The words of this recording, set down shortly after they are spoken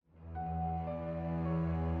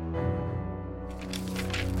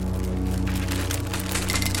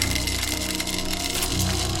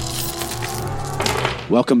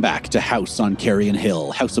Welcome back to House on Carrion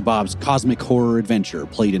Hill, House of Bob's cosmic horror adventure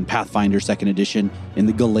played in Pathfinder 2nd Edition in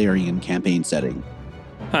the Galarian campaign setting.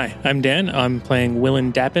 Hi, I'm Dan. I'm playing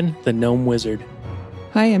Willen Dappin, the Gnome Wizard.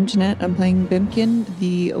 Hi, I'm Jeanette. I'm playing Bimkin,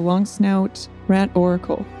 the long snout rat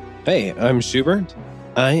oracle. Hey, I'm Schubert.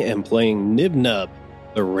 I am playing Nibnub,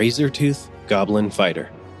 the razor-tooth goblin fighter.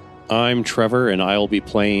 I'm Trevor, and I'll be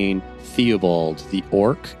playing Theobald, the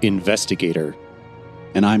orc investigator.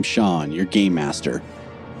 And I'm Sean, your game master.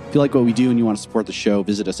 If you like what we do and you want to support the show,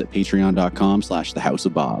 visit us at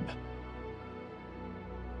patreon.com/thehouseofbob.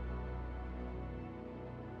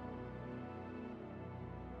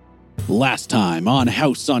 Last time on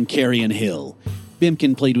House on Carrion Hill,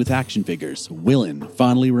 Bimkin played with action figures. Willen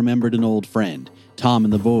fondly remembered an old friend. Tom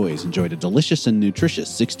and the boys enjoyed a delicious and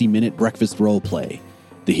nutritious 60-minute breakfast roleplay.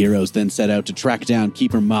 The heroes then set out to track down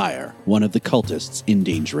Keeper Meyer, one of the cultists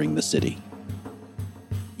endangering the city.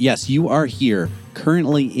 Yes, you are here,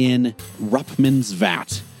 currently in Ruppman's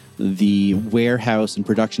Vat, the warehouse and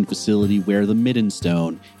production facility where the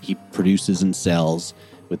Middenstone he produces and sells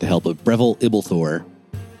with the help of Breville Ibelthor.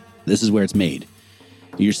 This is where it's made.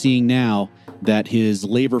 You're seeing now that his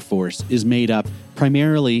labor force is made up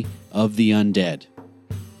primarily of the undead.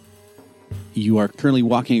 You are currently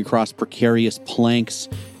walking across precarious planks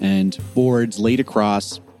and boards laid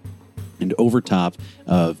across and over top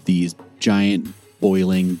of these giant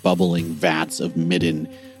boiling, bubbling vats of midden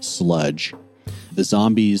sludge. The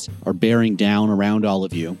zombies are bearing down around all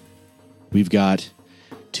of you. We've got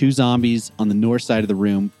 2 zombies on the north side of the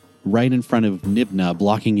room, right in front of Nibna,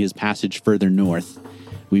 blocking his passage further north.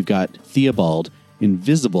 We've got Theobald,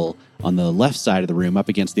 invisible, on the left side of the room, up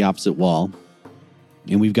against the opposite wall.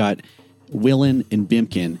 And we've got Willen and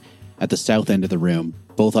Bimkin at the south end of the room,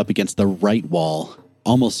 both up against the right wall,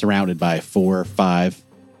 almost surrounded by 4, 5,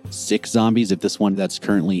 6 zombies if this one that's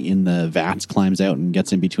currently in the vats climbs out and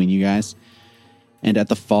gets in between you guys. And at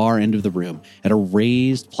the far end of the room, at a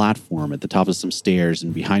raised platform at the top of some stairs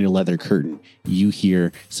and behind a leather curtain, you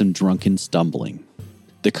hear some drunken stumbling.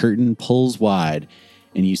 The curtain pulls wide,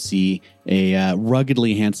 and you see a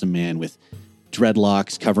ruggedly handsome man with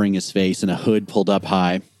dreadlocks covering his face and a hood pulled up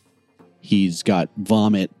high. He's got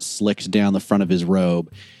vomit slicked down the front of his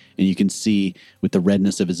robe, and you can see with the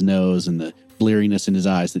redness of his nose and the bleariness in his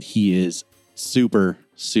eyes that he is super,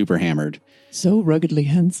 super hammered. So ruggedly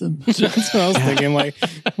handsome. That's what I was thinking, like,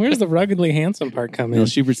 where's the ruggedly handsome part come in? Well,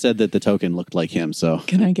 Schubert said that the token looked like him, so...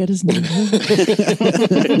 Can I get his name?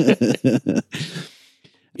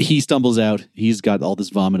 He stumbles out. He's got all this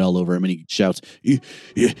vomit all over him, and he shouts,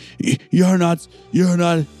 You're not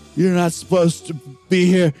supposed to be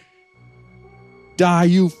here. Die,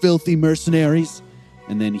 you filthy mercenaries.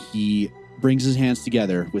 And then he brings his hands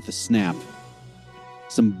together with a snap.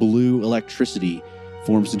 Some blue electricity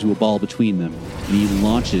forms into a ball between them, and he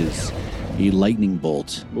launches a lightning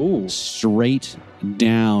bolt straight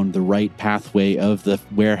down the right pathway of the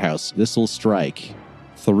warehouse. This will strike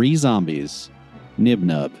 3 zombies,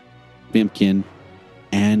 Nibnub, Bimkin,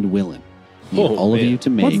 and Willen. All of you to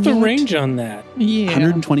make... What's the range on that?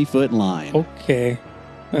 120-foot line. Okay.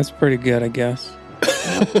 That's pretty good, I guess.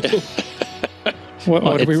 What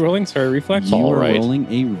are we rolling? Sorry, reflex? You are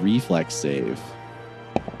rolling a reflex save.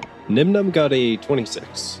 Nibnum got a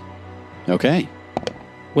 26. Okay.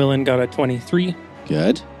 Willen got a 23.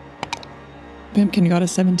 Good. Bimkin got a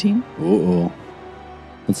 17. Uh-oh.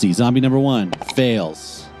 Let's see. Zombie number 1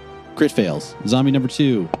 fails. Crit fails. Zombie number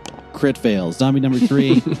 2 crit fails. Zombie number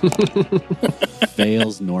 3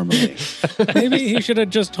 fails normally. Maybe he should have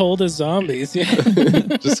just told his zombies. Yeah.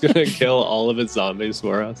 Just going to kill all of his zombies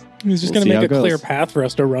for us. He's just going to make a clear path for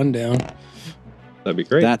us to run down. That'd be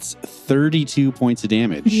great. That's 32 points of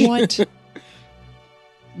damage. What?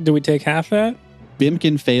 Do we take half that?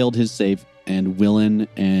 Bimkin failed his save, and Willen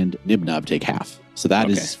and Nibnub take half. So that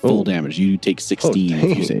is full damage. You take 16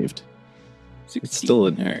 if you saved.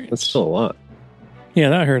 16. That's still a lot.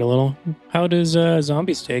 Yeah, that hurt a little. How does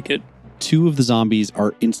zombies take it? 2 of the zombies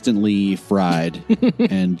are instantly fried,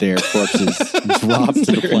 and their corpses drop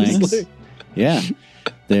to the planks. Yeah.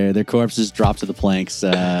 Their corpses drop to the planks,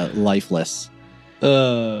 lifeless.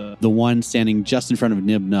 The one standing just in front of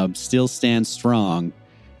Nibnub still stands strong,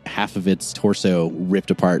 half of its torso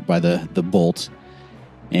ripped apart by the bolt,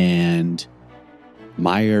 and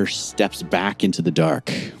Meyer steps back into the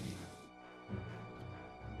dark.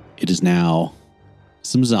 It is now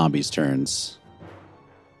some zombies' turns.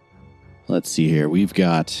 Let's see here. We've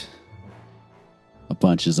got a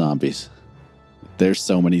bunch of zombies. There's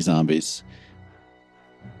so many zombies.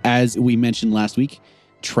 As we mentioned last week,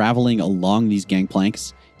 traveling along these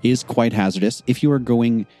gangplanks is quite hazardous. If you are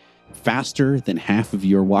going faster than half of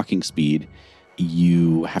your walking speed,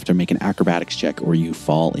 you have to make an acrobatics check or you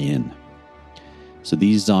fall in. So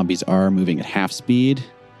these zombies are moving at half speed,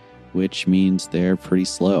 which means they're pretty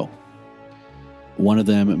slow. One of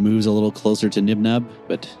them moves a little closer to Nibnub,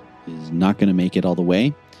 but is not going to make it all the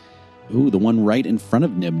way. Ooh, the one right in front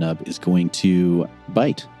of Nibnub is going to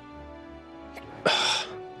bite.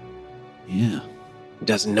 Yeah.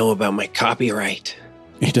 Doesn't know about my copyright.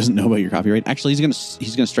 He doesn't know about your copyright. Actually,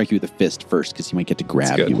 he's gonna strike you with a fist first because he might get to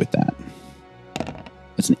grab you with that.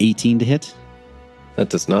 That's an 18 to hit. That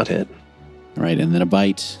does not hit. All right, and then a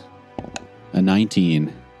bite. A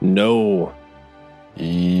 19. No.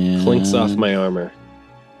 And Clinks off my armor.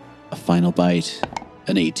 a final bite.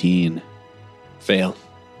 An 18. Fail.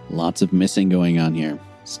 Lots of missing going on here.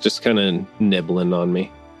 It's just kind of nibbling on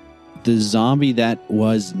me. The zombie that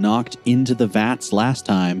was knocked into the vats last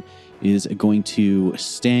time is going to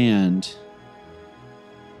stand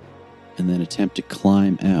and then attempt to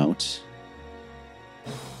climb out.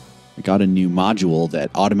 I got a new module that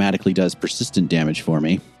automatically does persistent damage for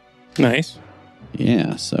me. Nice.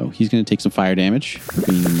 Yeah, so he's going to take some fire damage for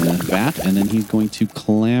being in the vat, and then he's going to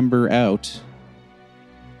clamber out,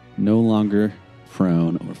 no longer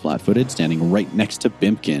prone or flat-footed, standing right next to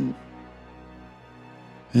Bimpkin.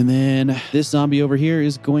 And then this zombie over here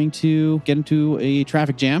is going to get into a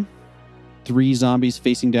traffic jam. 3 zombies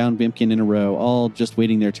facing down Bimpkin in a row, all just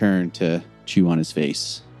waiting their turn to chew on his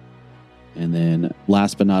face. And then,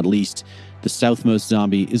 last but not least, the southmost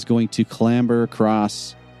zombie is going to clamber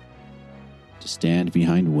across to stand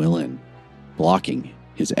behind Willen, blocking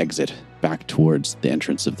his exit back towards the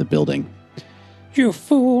entrance of the building. You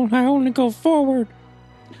fool, I only go forward.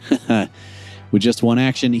 With just one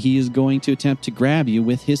action, he is going to attempt to grab you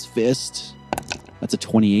with his fist. That's a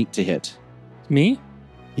 28 to hit. Me?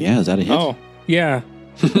 Yeah, is that a hit? Oh, yeah.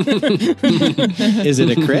 Is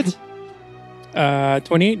it a crit?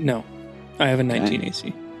 28? No. I have a 19 Okay.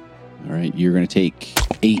 AC. All right, you're going to take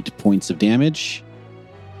 8 points of damage.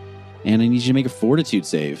 And I need you to make a fortitude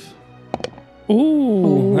save.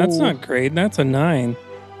 Ooh, that's Oh. not great. That's a 9.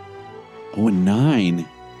 Oh, a 9.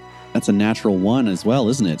 That's a natural 1 as well,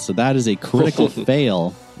 isn't it? So that is a critical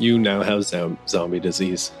fail. You now have zombie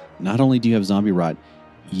disease. Not only do you have zombie rot,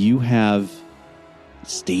 you have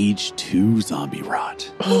stage 2 zombie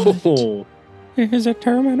rot. Oh. It is a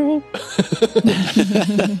terminal.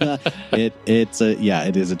 it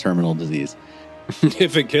is a terminal disease.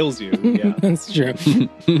 If it kills you, yeah. That's true.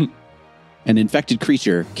 An infected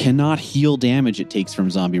creature cannot heal damage it takes from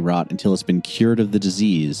zombie rot until it's been cured of the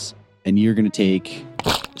disease. And you're going to take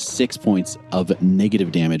 6 points of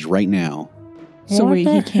negative damage right now. So What wait,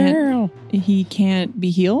 the he hell? can't be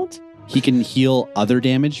healed? He can heal other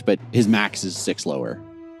damage, but his max is 6 lower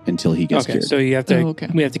until he gets Okay, cured. so you have to. Oh, okay.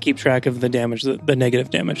 We have to keep track of the damage, the negative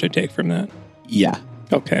damage I take from that. Yeah.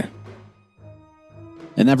 Okay.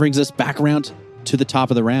 And that brings us back around to the top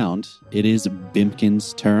of the round. It is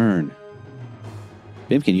Bimpkin's turn.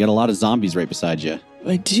 Bimpkin, you got a lot of zombies right beside you.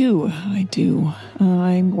 I do.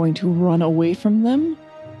 I'm going to run away from them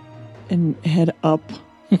and head up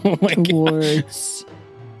Oh my God. towards.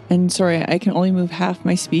 And sorry, I can only move half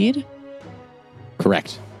my speed.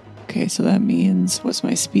 Correct. Okay, so that means what's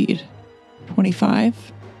my speed?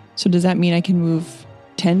 25. So does that mean I can move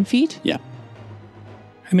 10 feet? I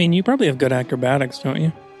mean, you probably have good acrobatics, don't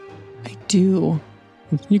you? I do.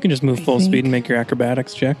 You can just move I full think- speed and make your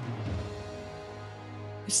acrobatics check.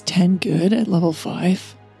 Is 10 good at level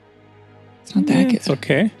 5? It's not that Yeah, good. It's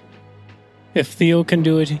okay. If Theo can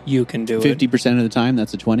do it, you can do it. 50% of the time,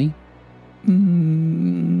 that's a 20.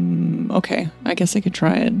 Okay, I guess I could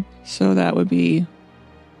try it. So that would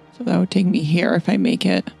take me here if I make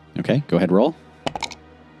it. Okay, go ahead, roll.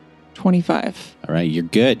 25. All right, you're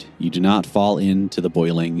good. You do not fall into the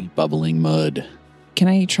boiling, bubbling mud. Can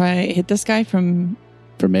I try hit this guy from...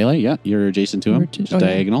 For melee, yeah, you're adjacent to him. Just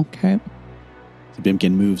diagonal. Okay. So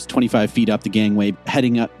Bimpkin moves 25 feet up the gangway,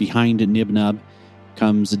 heading up behind Nibnub,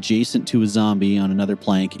 comes adjacent to a zombie on another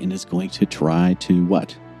plank, and is going to try to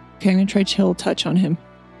what? Okay, I'm going to try chill touch on him.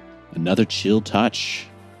 Another chill touch.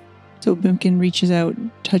 So Bimpkin reaches out,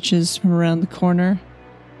 touches from around the corner.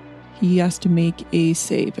 He has to make a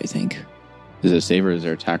save, I think. Is it a save or is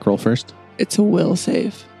there attack roll first? It's a will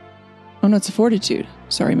save. Oh no, it's a fortitude.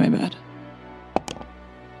 Sorry, my bad.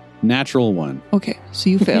 Natural 1. Okay, so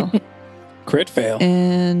you fail. Crit fail.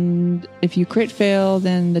 And if you crit fail,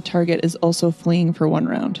 then the target is also fleeing for 1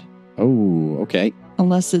 round. Oh, okay.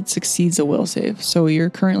 Unless it succeeds a will save. So you're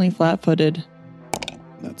currently flat-footed.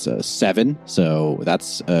 That's a 7, so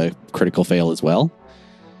that's a critical fail as well.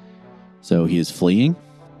 So he is fleeing.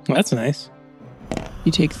 That's nice.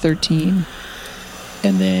 You take 13.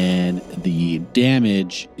 And then the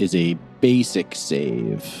damage is a basic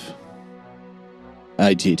save.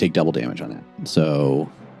 I take double damage on that. So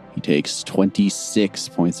he takes 26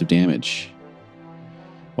 points of damage.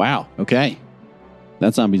 Wow. Okay.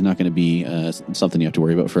 That zombie's not going to be something you have to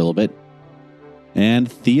worry about for a little bit.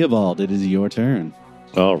 And Theobald, it is your turn.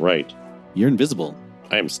 All right. You're invisible.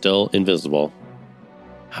 I am still invisible.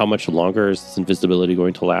 How much longer is this invisibility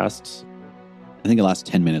going to last? I think it lasts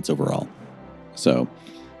 10 minutes overall. So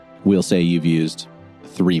we'll say you've used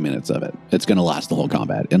 3 minutes of it. It's going to last the whole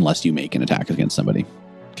combat unless you make an attack against somebody.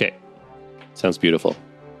 Okay. Sounds beautiful.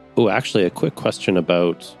 Oh, actually, a quick question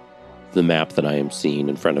about the map that I am seeing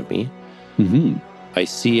in front of me. Mm-hmm. I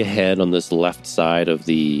see ahead on this left side of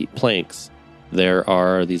the planks, there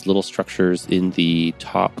are these little structures in the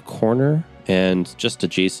top corner and just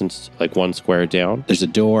adjacent, like one square down. There's a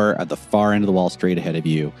door at the far end of the wall straight ahead of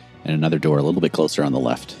you and another door a little bit closer on the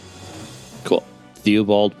left. Cool.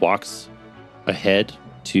 Theobald walks ahead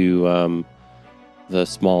to the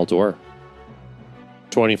small door.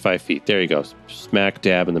 25 feet. There you go. Smack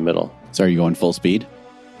dab in the middle. So are you going full speed?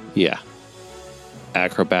 Yeah.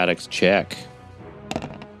 Acrobatics check.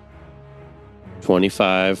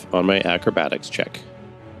 25 on my acrobatics check.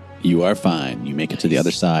 You are fine. You make it to the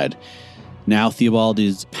other side. Now Theobald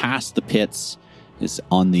is past the pits, is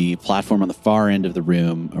on the platform on the far end of the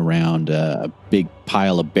room around a big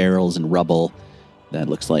pile of barrels and rubble that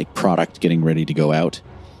looks like product getting ready to go out,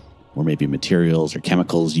 or maybe materials or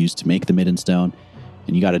chemicals used to make the midden stone.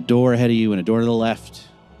 And you got a door ahead of you and a door to the left.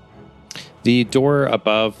 The door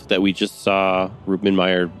above that we just saw Ruben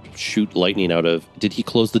Meyer shoot lightning out of, did he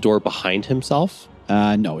close the door behind himself?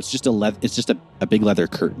 No, it's just a big leather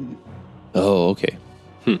curtain. Oh, okay.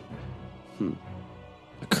 A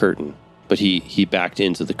curtain. But he backed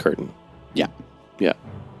into the curtain. Yeah. Yeah.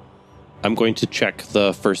 I'm going to check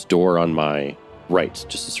the first door on my right,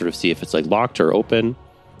 just to sort of see if it's like locked or open.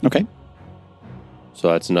 Okay. So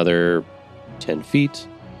that's another 10 feet.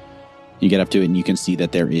 You get up to it and you can see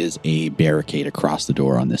that there is a barricade across the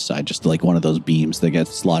door on this side, just like one of those beams that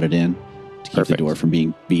gets slotted in to keep the door from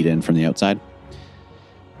being beat in from the outside.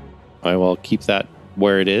 I will keep that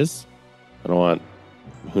where it is. I don't want,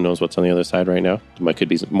 who knows what's on the other side right now. There could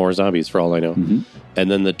be more zombies for all I know. Mm-hmm.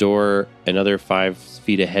 And then the door, another 5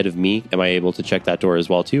 feet ahead of me. Am I able to check that door as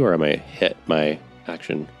well too, or am I hit my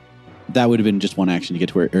action? That would have been just one action to get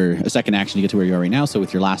to where, or a second action to get to where you are right now. So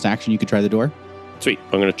with your last action, you could try the door. Sweet.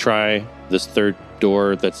 I'm going to try this third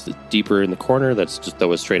door that's deeper in the corner. That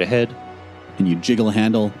was straight ahead. And you jiggle a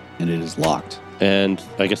handle, and it is locked. And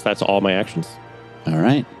I guess that's all my actions. All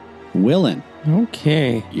right. Willen,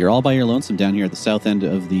 Okay. you're all by your lonesome down here at the south end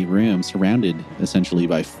of the room, surrounded essentially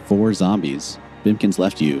by 4 zombies. Bimkin's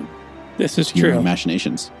left you This is to your true.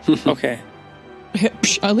 machinations. Okay.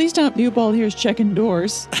 At least not Theobald here is checking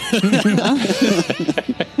doors.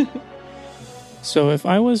 So if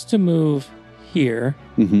I was to move here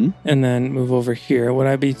Mm-hmm. and then move over here, would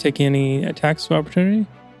I be taking any attacks of opportunity?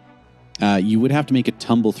 You would have to make a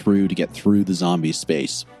tumble through to get through the zombie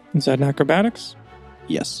space. Is that an acrobatics?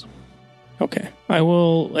 Yes. Okay. I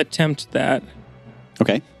will attempt that.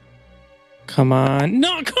 Okay. Come on.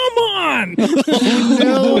 No, come on!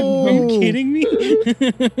 no! Are you kidding me?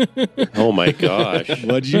 Oh my gosh.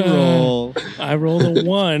 What'd you roll? I rolled a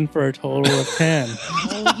 1 for a total of 10.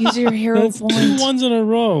 Use your hero That's 2 point. 1s in a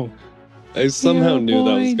row. I somehow 0 knew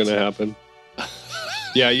that was point. going to happen.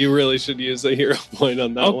 Yeah, you really should use a hero point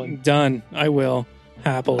on that Oh, one. done. I will.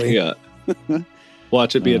 Happily. Yeah.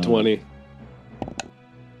 Watch it be a 20.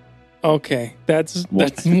 Okay. That's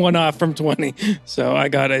 1 off from 20. So I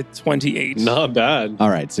got a 28. Not bad. All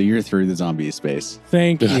right, so you're through the zombie space.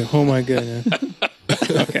 Thank you. Oh my goodness.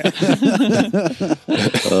 Okay.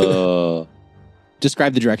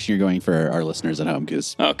 Describe the direction you're going for our listeners at home,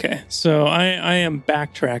 because Okay. So I am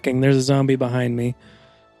backtracking. There's a zombie behind me,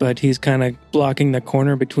 but he's kind of blocking the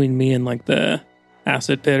corner between me and like the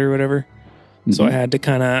acid pit or whatever. So I had to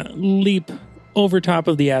kind of leap over top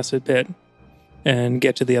of the acid pit and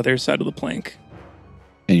get to the other side of the plank.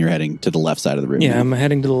 and you're heading to the left side of the room. Yeah, I'm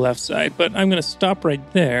heading to the left side, but I'm going to stop right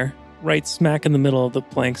there, right smack in the middle of the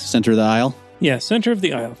planks. Center of the aisle. Yeah, center of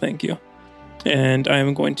the aisle, thank you. And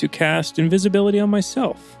I'm going to cast invisibility on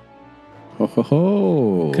myself. Ho ho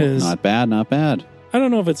ho! 'Cause- Not bad, not bad. I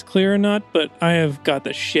don't know if it's clear or not, but I have got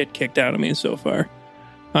the shit kicked out of me so far.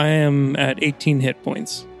 I am at 18 hit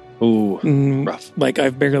points. Ooh, Mm, rough. Like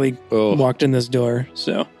I've barely Oh, walked in this door,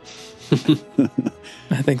 so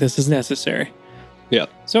I think this is necessary. yeah.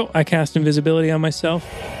 So I cast invisibility on myself.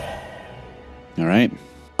 All right,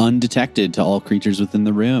 undetected to all creatures within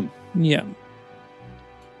the room. Yeah.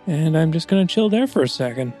 And I'm just going to chill there for a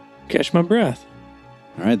second. Catch my breath.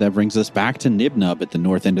 All right, that brings us back to Nibnub at the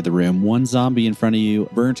north end of the room. One zombie in front of you,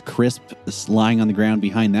 burnt crisp, is lying on the ground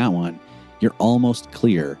behind that one. You're almost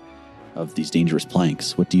clear of these dangerous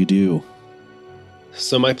planks. What do you do?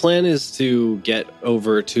 So my plan is to get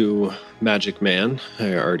over to Magic Man.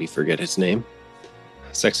 I already forget his name.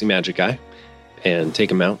 Sexy magic guy. And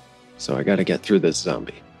take him out. So I got to get through this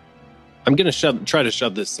zombie. I'm going to try to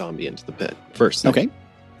shove this zombie into the pit first. Okay.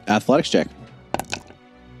 Athletics check.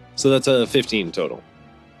 So that's a 15 total.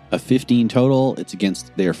 A 15 total. It's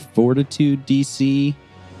against their fortitude DC.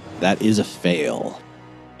 That is a fail.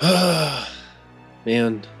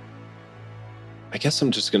 Man. I guess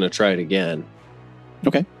I'm just going to try it again.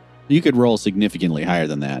 Okay. You could roll significantly higher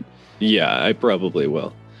than that. Yeah, I probably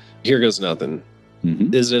will. Here goes nothing.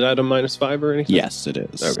 Mm-hmm. Is it at a -5 or anything? Yes, it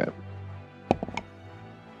is. Okay.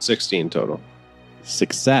 16 total.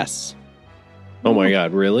 Success. Oh my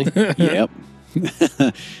God, really? Yep.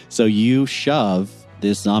 So you shove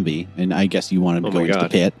this zombie, and I guess you want him to Oh go my into the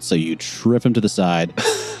God. pit, so you trip him to the side.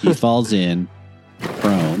 He falls in,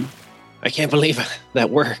 prone, I can't believe it. That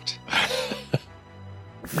worked.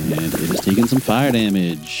 and it is taking some fire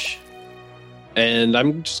damage. And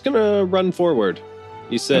I'm just going to run forward.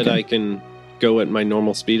 You said Okay. I can go at my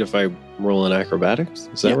normal speed if I roll in acrobatics.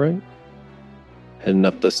 Is that Yeah. right? Heading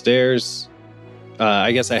up the stairs.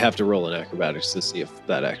 I guess I have to roll in acrobatics to see if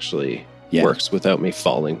that actually Yeah. works without me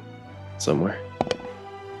falling somewhere.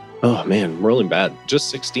 Oh man, rolling bad. Just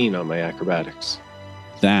 16 on my acrobatics.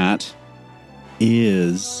 That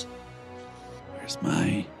is... Where's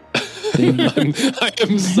my thing? I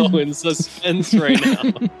am so in suspense right now.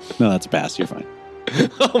 No, that's a pass. You're fine.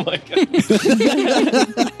 Oh my God.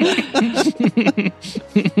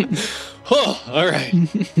 Oh, all right.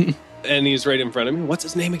 And he's right in front of me. What's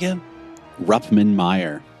his name again? Rupman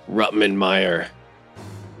Meyer. Rutman Meyer.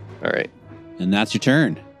 All right. And that's your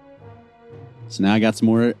turn. So now I got some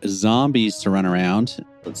more zombies to run around.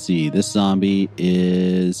 Let's see. This zombie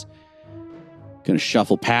is going to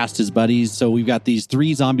shuffle past his buddies. So we've got these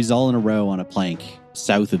 3 zombies all in a row on a plank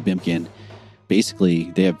south of Bimkin. Basically,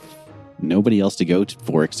 they have nobody else to go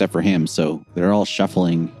for except for him. So they're all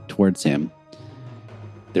shuffling towards him.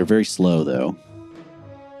 They're very slow, though.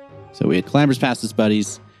 So it clambers past his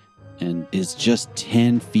buddies and is just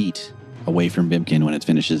 10 feet away from Bimkin when it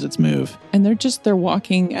finishes its move. And they're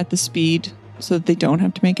walking at the speed so that they don't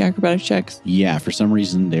have to make acrobatic checks. Yeah, for some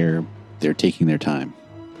reason they're taking their time.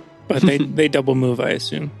 But they double move, I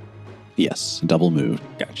assume. Yes, double move.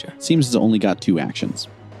 Gotcha. Seems it's only got 2 actions.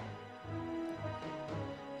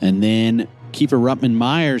 And then Keeper Rupman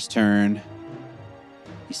Meyer's turn.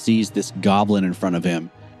 He sees this goblin in front of him.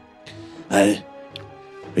 Are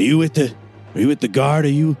you with the guard? Are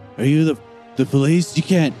you the police? You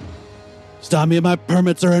can't stop me. My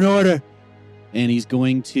permits are in order. And he's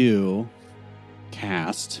going to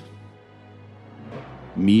cast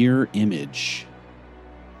Mirror Image.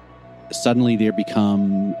 Suddenly there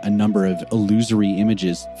become a number of illusory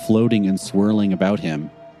images floating and swirling about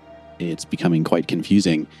him. It's becoming quite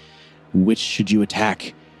confusing. Which should you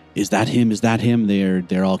attack? Is that him? Is that him?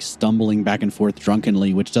 They're all stumbling back and forth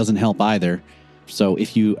drunkenly, which doesn't help either. So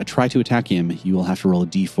if you try to attack him, you will have to roll a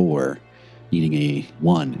d4, needing a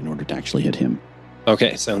 1 in order to actually hit him.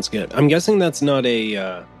 Okay, sounds good. I'm guessing that's not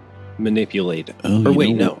a manipulate. Oh, Or you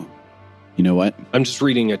wait, know no. You know what? I'm just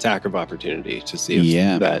reading attack of opportunity to see if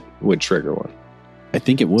Yeah. that would trigger one. I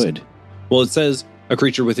think it would. Well, it says a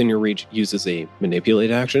creature within your reach uses a manipulate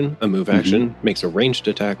action, a move action, makes a ranged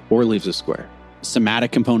attack, or leaves a square.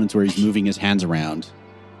 Somatic components where he's moving his hands around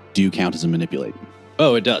do count as a manipulate.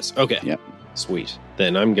 Oh, it does. Okay. Yep. Sweet.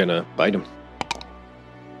 Then I'm going to bite him.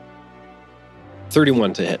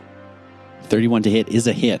 31 to hit. 31 to hit is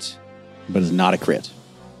a hit, but is not a crit.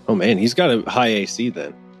 Oh, man. He's got a high AC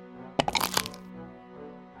then.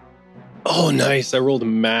 Oh, nice. I rolled a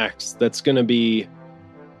max. That's going to be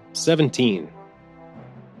 17.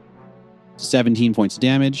 17 points of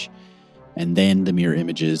damage, and then the mirror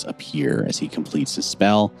images appear as he completes his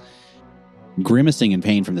spell. Grimacing in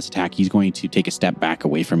pain from this attack, he's going to take a step back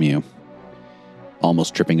away from you,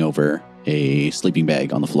 almost tripping over a sleeping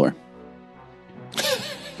bag on the floor.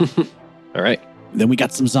 All right. Then we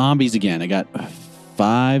got some zombies again. I got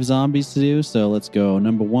 5 zombies to do, so let's go.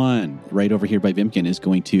 Number 1, right over here by Vimkin, is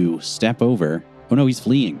going to step over. Oh no, he's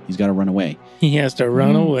fleeing. He's got to run away. He has to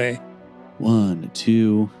run away. 1,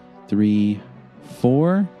 2, 3,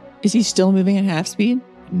 4. Is he still moving at half speed?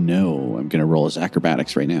 No, I'm going to roll his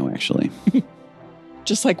acrobatics right now, actually.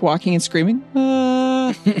 Just like walking and screaming?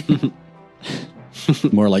 More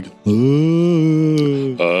like,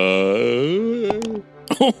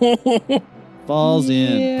 falls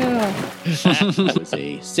in. Yeah. That was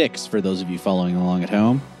a 6 for those of you following along at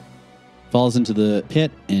home. Falls into the pit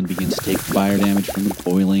and begins to take fire damage from the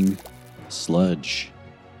boiling sludge.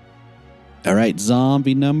 All right,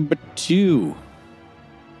 zombie number 2.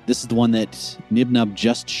 This is the one that Nibnub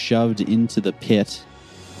just shoved into the pit.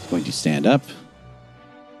 He's going to stand up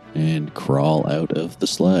and crawl out of the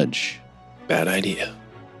sludge. Bad idea.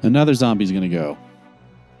 Another zombie's going to go.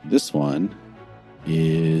 This one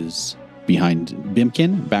is behind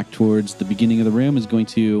Bimkin, back towards the beginning of the room, is going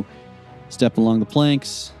to step along the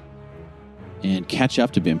planks and catch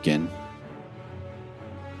up to Bimkin.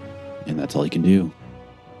 And that's all he can do.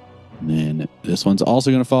 And then this one's also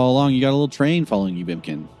going to follow along. You got a little train following you,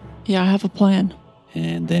 Bimkin. Yeah, I have a plan.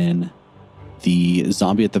 And then the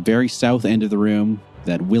zombie at the very south end of the room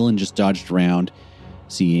that Willen just dodged around,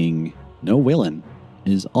 seeing no Willen,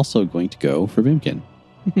 is also going to go for Bimkin.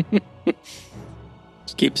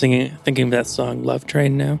 Just keep thinking of that song, Love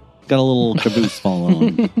Train now. Got a little caboose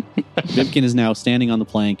following. Bimkin is now standing on the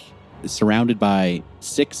plank, surrounded by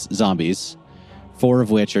 6 zombies, 4 of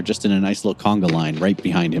which are just in a nice little conga line right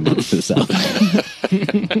behind him to the south.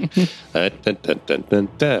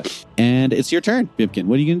 And it's your turn, Bimkin.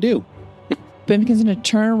 What are you going to do? Bimkin's going to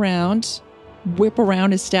turn around, whip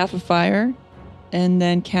around his staff of fire, and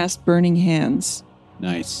then cast Burning Hands,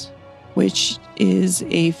 Nice. which is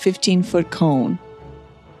a 15-foot cone.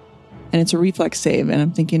 And it's a reflex save, and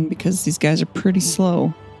I'm thinking because these guys are pretty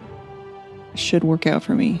slow, it should work out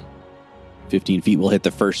for me. 15 feet will hit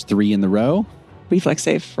the first 3 in the row. Reflex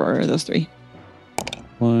save for those 3.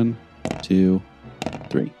 1, 2,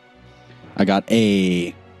 3. I got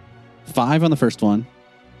a 5 on the first one,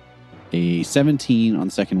 a 17 on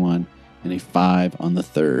the second one, and a 5 on the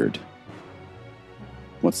third.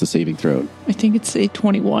 What's the saving throw? I think it's a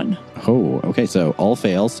 21. Oh, okay. So all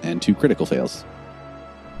fails and 2 critical fails.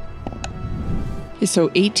 Okay,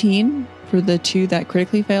 so 18 for the 2 that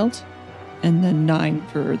critically failed, and then 9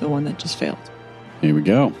 for the one that just failed. Here we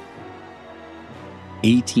go.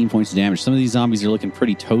 18 points of damage. Some of these zombies are looking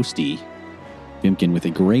pretty toasty. Bimkin with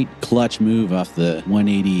a great clutch move off the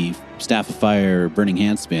 180 Staff of Fire Burning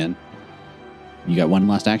Hand spin. You got one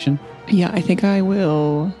last action? Yeah, I think I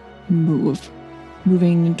will move.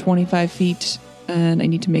 Moving 25 feet, and I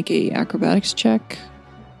need to make a acrobatics check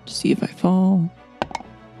to see if I fall.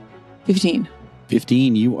 15.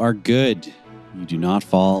 15, you are good. You do not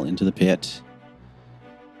fall into the pit.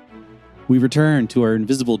 We return to our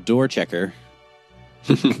invisible door checker.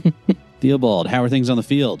 Theobald, how are things on the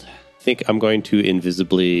field? I think I'm going to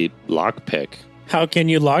invisibly lockpick. How can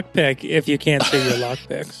you lockpick if you can't see your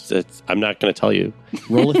lockpicks? I'm not going to tell you.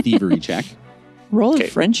 Roll a thievery check. Roll Okay. a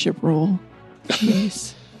friendship roll.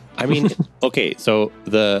 Jeez. I mean, okay, so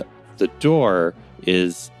the door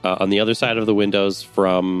is on the other side of the windows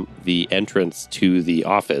from the entrance to the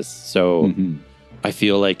office. So Mhm. I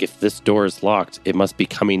feel like if this door is locked, it must be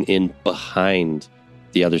coming in behind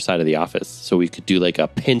the other side of the office. So we could do like a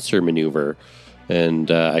pincer maneuver,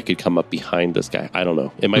 and I could come up behind this guy. I don't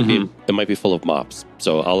know. It might be full of mops.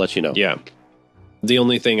 So I'll let you know. Yeah. The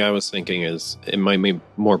only thing I was thinking is it might be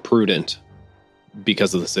more prudent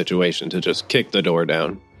because of the situation to just kick the door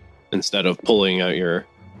down instead of pulling out your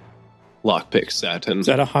lockpick set. And Is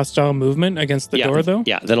that a hostile movement against the door, though?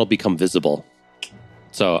 Yeah, then it'll become visible.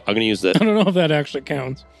 So I'm going to use I the. don't know if that actually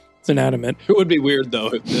counts. It's inanimate. it would be weird though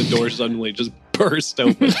if the door suddenly just burst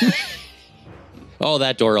open. Oh,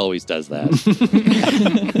 that door always does that.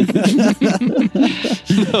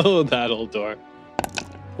 Oh, that old door.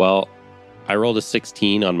 Well, I rolled a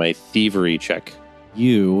 16 on my thievery check.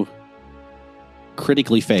 You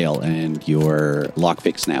critically fail and your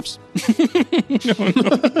lockpick snaps.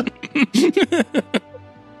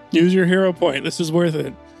 Use your hero point. This is worth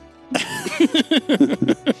it.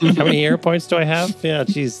 How many hero points do I have? Yeah,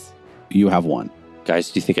 jeez. You have 1.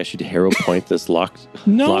 Guys, do you think I should hero point this locked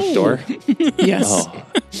No. door? Yes.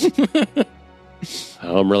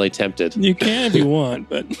 Oh. I'm really tempted. You can if you want,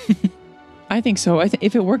 but I think so.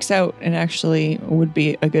 If it works out, it actually would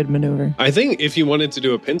be a good maneuver. I think if you wanted to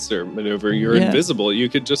do a pincer maneuver, you're Yeah. invisible. You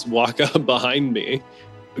could just walk up behind me,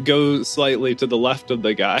 go slightly to the left of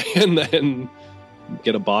the guy, and then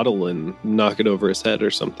get a bottle and knock it over his head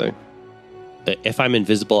or something. If I'm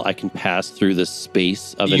invisible, I can pass through the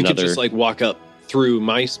space of You another. could just like walk up through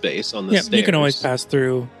my space on the yeah, stairs. you can always pass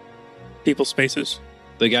through people's spaces.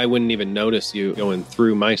 The guy wouldn't even notice you going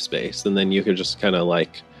through my space, and then you could just kind of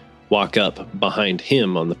like walk up behind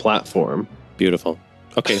him on the platform. Beautiful.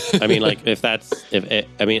 Okay. I mean, like,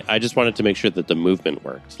 I just wanted to make sure that the movement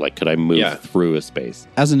worked. Like, could I move Yeah. through a space?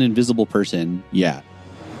 As an invisible person, yeah.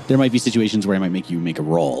 There might be situations where I might make you make a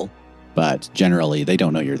roll. but generally they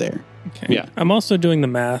don't know you're there. Okay. Yeah. I'm also doing the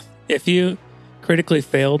math. If you critically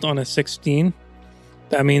failed on a 16,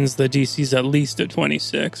 that means the DC's at least a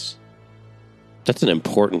 26. That's an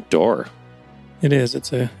important door. It is.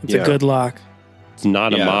 It's a Yeah. good lock. It's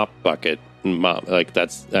not a Yeah. mop bucket.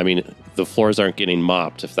 The floors aren't getting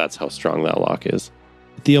mopped if that's how strong that lock is.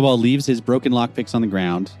 Theobald leaves his broken lockpicks on the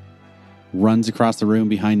ground, runs across the room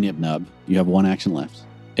behind Nib Nub. You have one action left.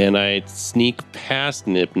 And I sneak past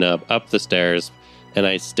Nib Nub up the stairs, and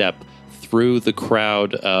I step through the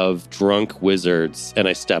crowd of drunk wizards, and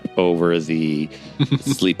I step over the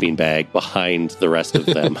sleeping bag behind the rest of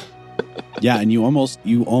them. Yeah, and you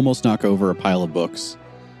almost knock over a pile of books,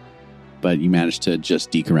 but you manage to just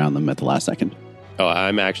deke around them at the last second. Oh,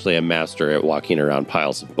 I'm actually a master at walking around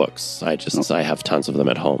piles of books. I have tons of them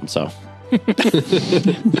at home, so.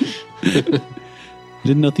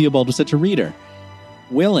 Didn't know Theobald was such a reader.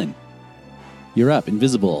 Willen, you're up,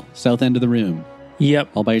 invisible, south end of the room, Yep.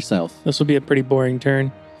 all by yourself. This will be a pretty boring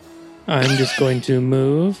turn. I'm just going to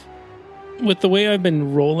move. With the way I've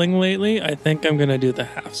been rolling lately, I think I'm going to do the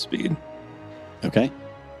half speed. Okay.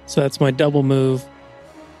 So that's my double move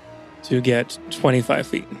to get 25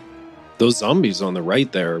 feet. Those zombies on the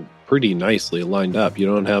right there are pretty nicely lined up. You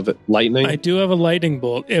don't have lightning? I do have a lightning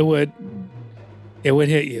bolt. It would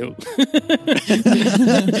hit you.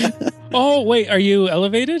 Oh, wait, are you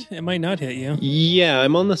elevated? It might not hit you. Yeah,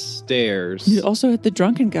 I'm on the stairs. You also hit the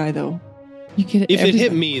drunken guy, though. You can If it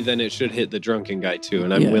hit me, then it should hit the drunken guy too,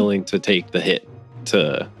 and I'm Yeah. willing to take the hit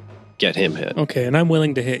to get him hit. Okay, and I'm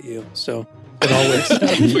willing to hit you, so it all works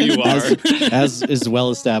out. You are. as is well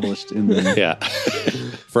established in the. Yeah.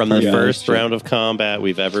 From the Yeah, first sure. round of combat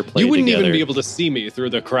we've ever played You wouldn't together. even be able to see me through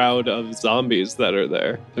the crowd of zombies that are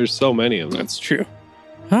there. There's so many of them. That's true.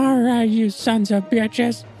 All right, you sons of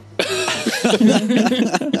bitches.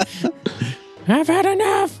 I've had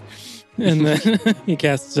enough. And then he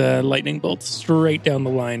casts a lightning bolt straight down the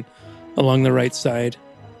line along the right side.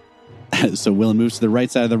 So Willen moves to the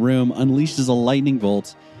right side of the room, unleashes a lightning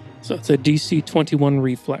bolt. So it's a DC 21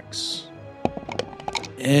 reflex.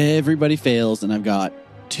 Everybody fails, and I've got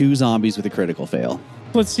 2 zombies with a critical fail.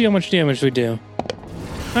 Let's see how much damage we do.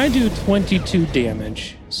 I do 22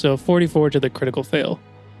 damage, so 44 to the critical fail.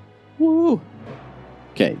 Woo!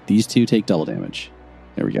 Okay, these 2 take double damage.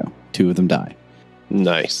 There we go. 2 of them die.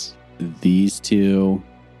 Nice. These 2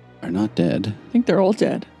 are not dead. I think they're all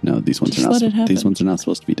dead. No, these ones Just are not. let it happen. These ones are not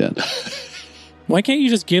supposed to be dead. Why can't you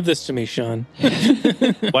just give this to me, Sean?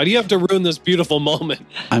 Why do you have to ruin this beautiful moment?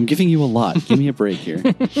 I'm giving you a lot. Give me a break here.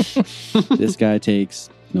 This guy takes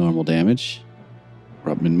normal damage.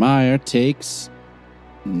 Rubman Meyer takes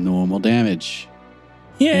normal damage.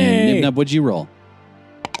 And Yay! Nibnub, what'd you roll?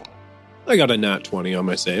 I got a nat 20 on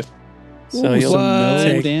my save. So Ooh, you'll no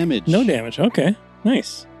take damage. no damage. Okay,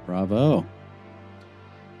 nice. Bravo.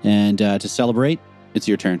 And to celebrate, it's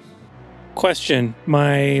your turn. Question: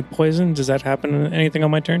 my poison, does that happen anything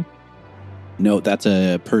on my turn? No, that's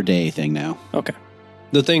a per day thing now. Okay.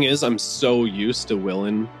 The thing is, I'm so used to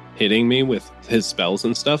Willen hitting me with his spells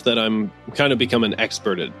and stuff that I'm kind of become an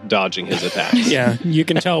expert at dodging his attacks. Yeah, you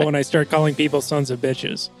can tell when I start calling people sons of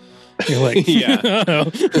bitches. You're like, Yeah.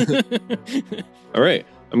 uh-oh. All right.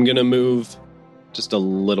 I'm going to move just a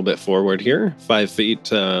little bit forward here, 5 feet,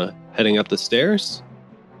 heading up the stairs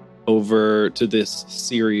over to this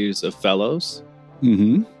series of fellows.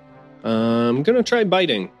 Mm-hmm. I'm going to try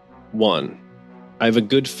biting one. I have a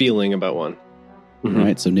good feeling about one. All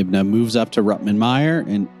right, so Nibnub moves up to Rutman Meyer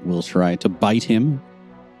and will try to bite him.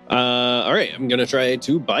 All right. I'm going to try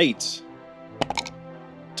to bite.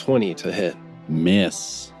 20 to hit.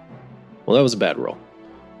 Miss. Well, that was a bad roll.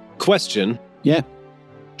 Question. Yeah.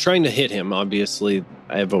 Trying to hit him, obviously,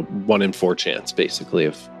 I have a 1 in 4 chance, basically,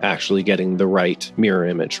 of actually getting the right mirror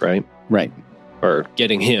image, right? Right. Or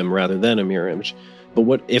getting him rather than a mirror image. But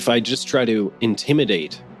what if I just try to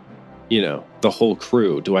intimidate, the whole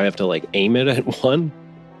crew? Do I have to, aim it at one?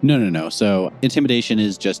 No. So intimidation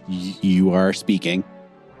is just you are speaking,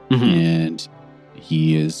 and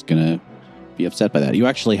he is going to be upset by that. You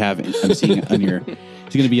actually have, I'm seeing on your,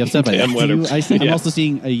 he's going to be upset by that. Damn, what a- I'm Yeah. also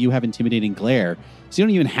seeing you have intimidating glare, so you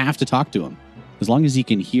don't even have to talk to him. As long as he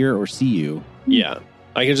can hear or see you. Yeah.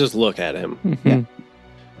 I can just look at him. Mhm.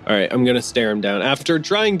 All right, I'm going to stare him down. After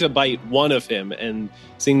trying to bite one of him and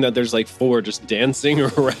seeing that there's 4 just dancing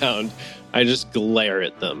around, I just glare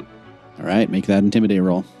at them. All right, make that intimidate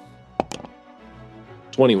roll.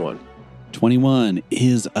 21. 21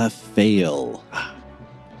 is a fail.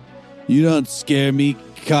 You don't scare me,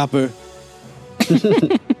 Copper.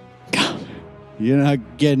 You're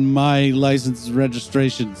not getting my license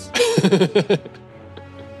registrations.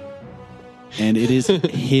 And it is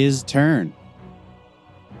his turn.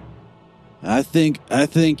 I think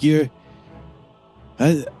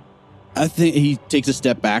he takes a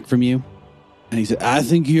step back from you. And he said, I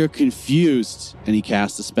think you're confused. And he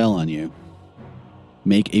casts a spell on you.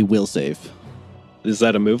 Make a will save. Is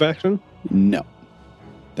that a move action? No.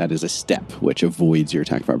 That is a step, which avoids your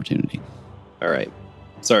attack of opportunity. All right.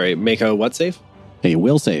 Sorry, make a what save? A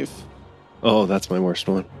will save. Oh, that's my worst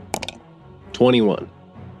one. 21.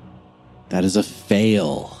 That is a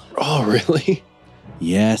fail. Oh, really?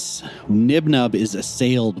 Yes. Nibnub is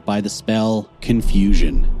assailed by the spell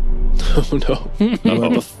Confusion. Oh, no. You are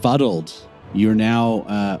befuddled. You're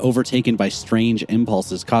now overtaken by strange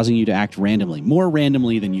impulses, causing you to act randomly. More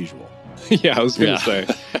randomly than usual. Yeah, I was going to say.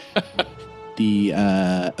 The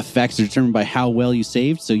effects are determined by how well you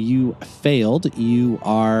saved. So you failed. You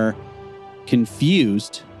are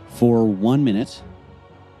confused for 1 minute.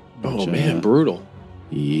 Oh, which, man, brutal.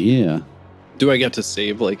 Yeah. Do I get to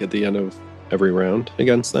save like at the end of every round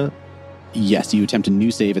against that? Yes, you attempt a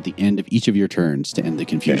new save at the end of each of your turns to end the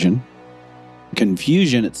confusion. Okay.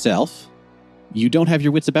 Confusion itself, you don't have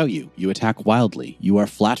your wits about you. You attack wildly. You are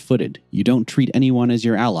flat-footed. You don't treat anyone as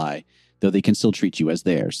your ally, though they can still treat you as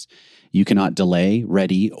theirs. You cannot delay,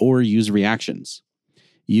 ready, or use reactions.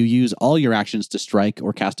 You use all your actions to strike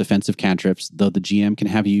or cast offensive cantrips, though the GM can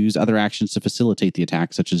have you use other actions to facilitate the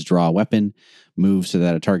attack, such as draw a weapon, move so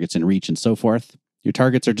that a target's in reach, and so forth. Your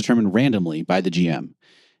targets are determined randomly by the GM.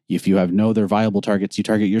 If you have no other viable targets, you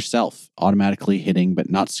target yourself, automatically hitting but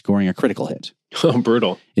not scoring a critical hit. Oh,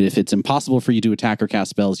 brutal. And if it's impossible for you to attack or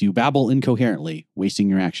cast spells, you babble incoherently, wasting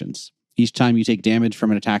your actions. Each time you take damage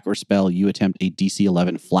from an attack or spell, you attempt a DC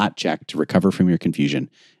 11 flat check to recover from your confusion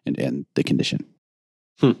and end the condition.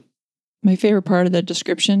 My favorite part of that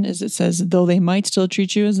description is it says, though they might still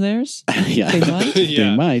treat you as theirs. Yeah. They might?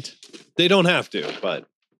 Yeah. They might. They don't have to, but...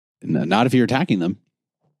 Not if you're attacking them.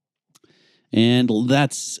 And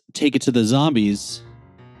let's take it to the zombies.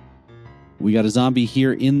 We got a zombie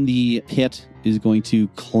here in the pit is going to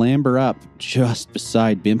clamber up just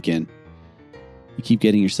beside Bimkin. You keep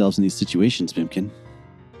getting yourselves in these situations, Bimkin.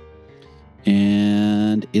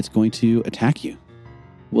 And it's going to attack you.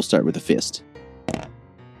 We'll start with a fist.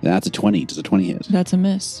 That's a 20. Does a 20 hit? That's a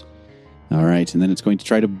miss. All right. And then it's going to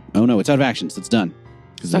try to... Oh, no. It's out of action, so it's done.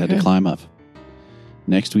 Because it had to climb up.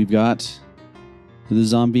 Next, we've got the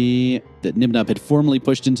zombie that Nibnub had formerly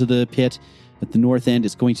pushed into the pit at the north end.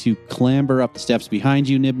 It's going to clamber up the steps behind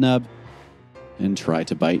you, Nibnub, and try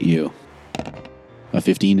to bite you. A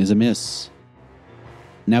 15 is a miss.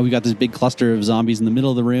 Now we've got this big cluster of zombies in the middle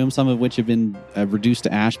of the room, some of which have been reduced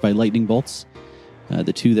to ash by lightning bolts.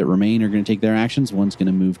 The two that remain are going to take their actions. One's going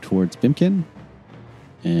to move towards Bimkin,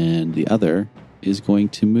 and the other is going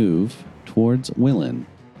to move towards Willen.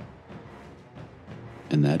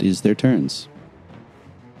 And that is their turns.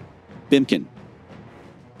 Bimkin.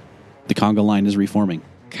 The conga line is reforming.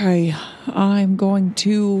 Okay, I'm going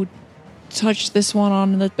to touch this one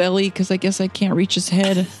on the belly because I guess I can't reach his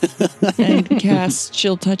head and cast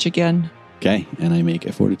Chill Touch again. Okay, and I make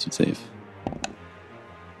a fortitude save.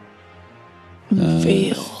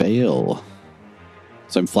 Fail.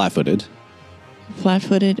 So I'm flat-footed.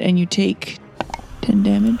 Flat-footed, and you take 10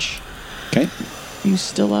 damage. Okay. Are you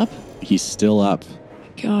still up? He's still up.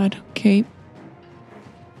 God, okay.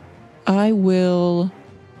 I'm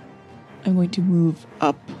going to move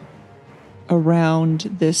up around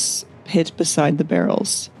this pit beside the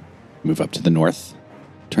barrels. Move up to the north.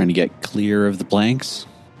 Trying to get clear of the blanks.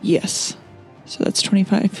 Yes. So that's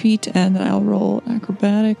 25 feet, and then I'll roll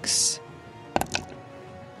acrobatics.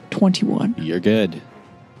 21. You're good.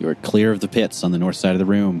 You're clear of the pits on the north side of the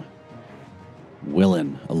room.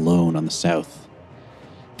 Willen, alone on the south.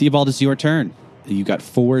 Theobald, it's your turn. You've got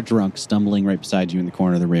 4 drunks stumbling right beside you in the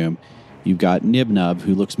corner of the room. You've got Nibnub,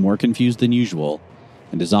 who looks more confused than usual,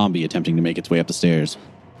 and a zombie attempting to make its way up the stairs.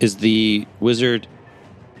 Is the wizard,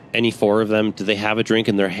 any 4 of them, do they have a drink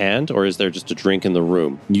in their hand, or is there just a drink in the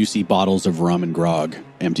room? You see bottles of rum and grog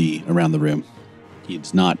empty around the room. He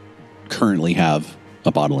does not currently have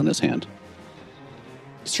a bottle in his hand.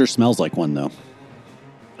 It sure smells like one, though.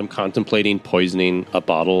 I'm contemplating poisoning a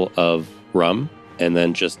bottle of rum and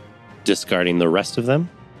then just discarding the rest of them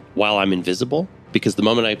while I'm invisible, because the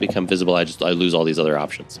moment I become visible, I lose all these other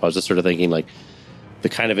options. I was just sort of thinking like the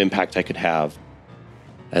kind of impact I could have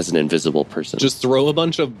as an invisible person. Just throw a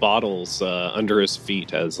bunch of bottles under his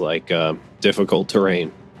feet as like difficult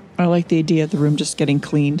terrain. I like the idea of the room just getting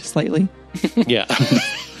cleaned slightly. Yeah.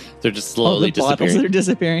 They're just All slowly the bottles that disappearing. are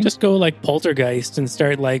disappearing. Just go like poltergeist and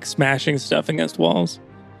start like smashing stuff against walls.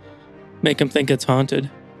 Make them think it's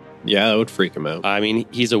haunted. Yeah, that would freak him out. I mean,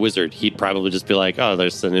 he's a wizard. He'd probably just be like, oh,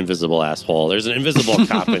 there's an invisible asshole. There's an invisible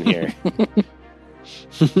cop in here.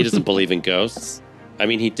 He doesn't believe in ghosts. I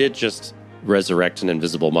mean, he did just resurrect an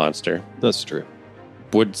invisible monster. That's true.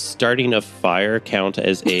 Would starting a fire count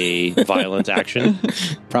as a violent action?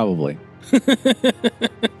 Probably.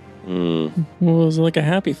 Well, it was like a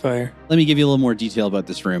happy fire. Let me give you a little more detail about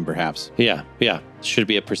this room, perhaps. Yeah. Should it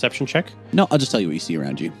be a perception check? No, I'll just tell you what you see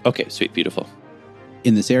around you. Okay, sweet, beautiful.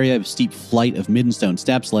 In this area, a steep flight of midden stone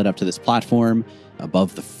steps led up to this platform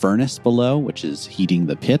above the furnace below, which is heating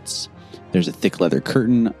the pits. There's a thick leather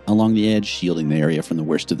curtain along the edge, shielding the area from the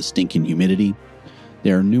worst of the stink and humidity.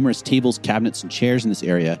 There are numerous tables, cabinets, and chairs in this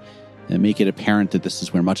area that make it apparent that this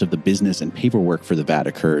is where much of the business and paperwork for the vat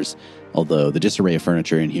occurs, although the disarray of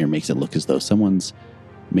furniture in here makes it look as though someone's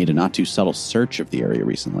made a not-too-subtle search of the area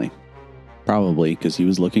recently. Probably because he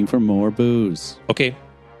was looking for more booze. Okay,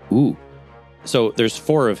 Ooh. so there's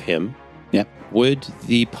 4 of him. Yep. Would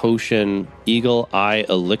the potion Eagle Eye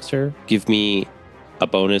Elixir give me a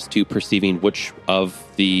bonus to perceiving which of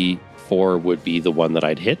the 4 would be the one that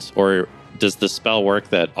I'd hit? Or does the spell work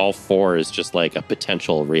that all 4 is just like a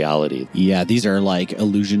potential reality? Yeah, these are like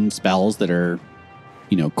illusion spells that are,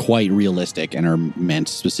 quite realistic and are meant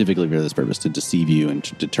specifically for this purpose to deceive you and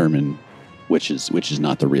to determine which is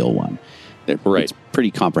not the real one. Right. It's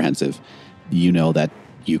pretty comprehensive. You know that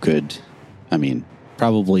you could,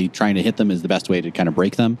 probably trying to hit them is the best way to kind of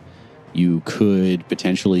break them. You could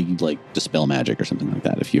potentially like dispel magic or something like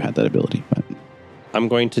that if you had that ability. But I'm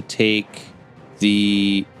going to take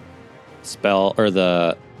the spell or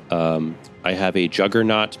the I have a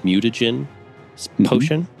Juggernaut Mutagen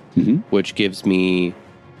potion, which gives me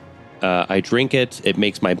I drink it. It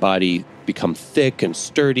makes my body become thick and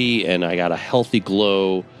sturdy, and I got a healthy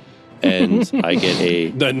glow, and I get a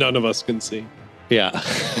That none of us can see. yeah.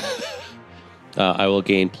 I will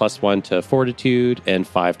gain +1 to Fortitude and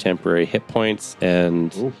 5 temporary hit points,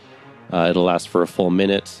 and it'll last for a full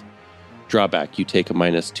minute. Drawback: you take a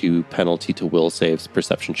 -2 penalty to will saves,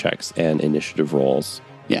 perception checks, and initiative rolls.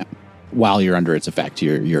 yeah, while you're under its effect,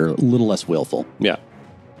 you're a little less willful. Yeah.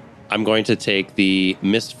 I'm going to take the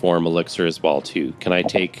Mist Form Elixir as well, too. Can I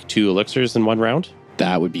take 2 elixirs in one round?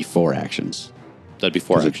 That would be 4 actions. That'd be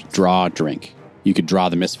 4 'Cause it's actions. draw, drink. You could draw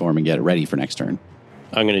the mist form and get it ready for next turn.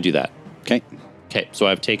 I'm going to do that. Okay. Okay, so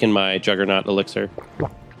I've taken my Juggernaut Elixir,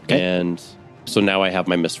 Okay. and so now I have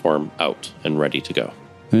my Mist Form out and ready to go.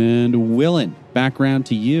 And Willen, background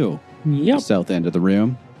to you. Yep. South end of the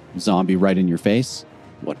room. Zombie right in your face.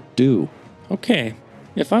 What do? Okay.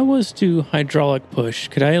 If I was to hydraulic push,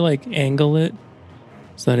 could I angle it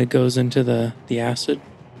so that it goes into the acid?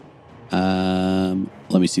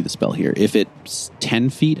 Let me see the spell here. If it's 10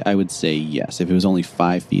 feet, I would say yes. If it was only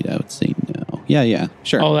 5 feet, I would say no. Yeah,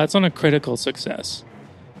 sure. Oh, that's on a critical success.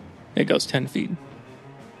 It goes 10 feet.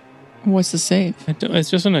 What's the save? It's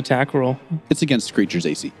just an attack roll. It's against creature's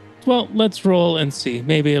AC. Well, let's roll and see.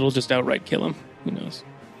 Maybe it'll just outright kill him. Who knows?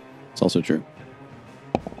 It's also true.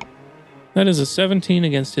 That is a 17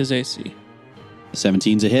 against his AC.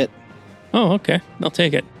 17's a hit. Oh, okay. I'll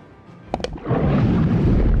take it.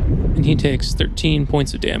 And he takes 13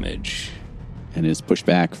 points of damage. And is pushed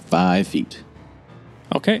back 5 feet.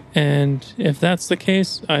 Okay, and if that's the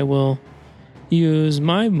case, I will use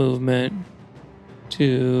my movement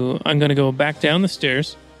to... I'm going to go back down the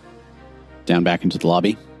stairs. Down back into the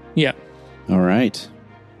lobby. Yeah. All right.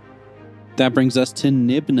 That brings us to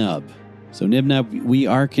Nibnub. So Nibnub, we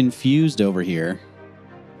are confused over here.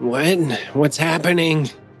 What? What's happening?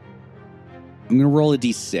 I'm going to roll a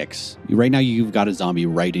d6. Right now you've got a zombie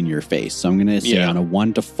right in your face. So I'm going to say Yeah. on a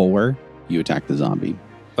 1 to 4, you attack the zombie.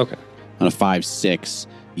 Okay. On a 5-6,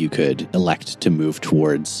 you could elect to move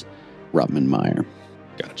towards Rutman-Meyer.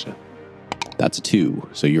 Gotcha. That's a 2.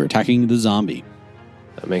 So you're attacking the zombie.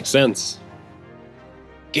 That makes sense.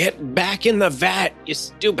 Get back in the vat, you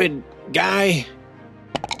stupid guy.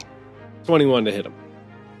 21 to hit him.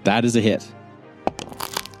 That is a hit.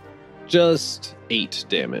 Just 8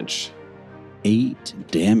 damage. 8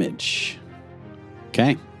 damage.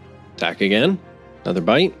 Okay. Attack again. Another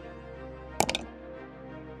bite.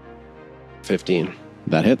 15.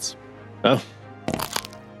 That hits. Oh.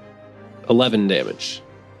 11 damage.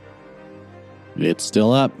 It's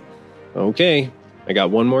still up. Okay. I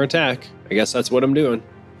got one more attack. I guess that's what I'm doing.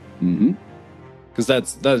 Mm-hmm. Because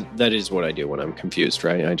that is what I do when I'm confused,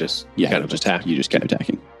 right? I just kind of attack. You just kept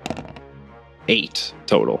attacking. 8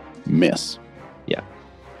 total. Miss. Yeah.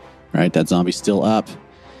 All right, that zombie's still up.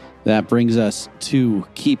 That brings us to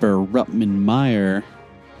Keeper Rutman-Meyer.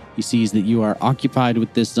 He sees that you are occupied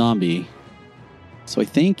with this zombie. So I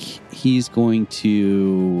think he's going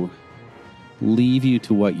to leave you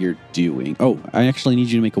to what you're doing. Oh, I actually need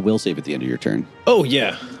you to make a will save at the end of your turn. Oh,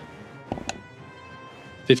 yeah.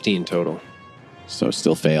 15 total. So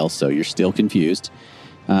still fails, so you're still confused.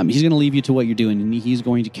 He's going to leave you to what you're doing, and he's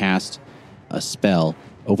going to cast a spell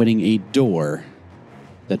opening a door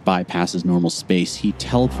that bypasses normal space. He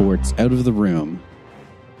teleports out of the room,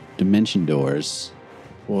 dimension doors,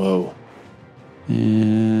 Whoa.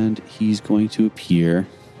 and he's going to appear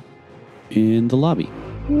in the lobby.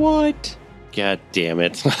 What? God damn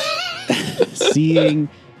it. Seeing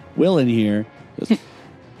Will in here, goes,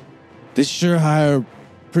 they sure hire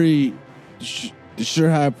pretty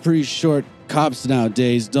short cops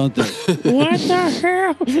nowadays, don't they? What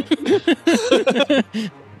the hell?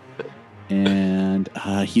 And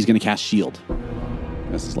he's going to cast Shield.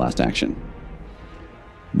 That's his last action.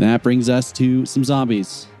 That brings us to some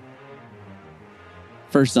zombies.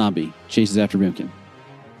 First zombie chases after Bimkin.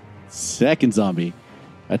 Second zombie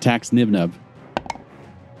attacks Nibnub.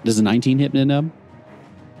 Does a 19 hit Nibnub?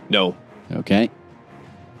 No. Okay.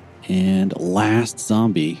 And last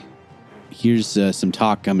zombie. Here's some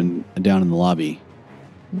talk coming down in the lobby.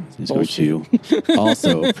 He's going to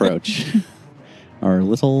also approach our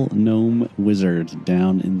little gnome wizard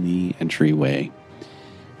down in the entryway.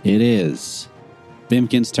 It is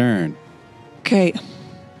Bimkin's turn. Okay.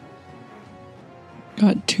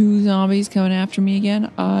 Got 2 zombies coming after me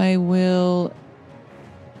again. I will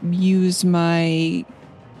use my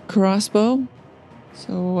crossbow.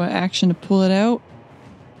 So action to pull it out.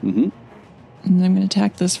 Mm-hmm. And then I'm going to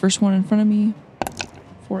attack this first one in front of me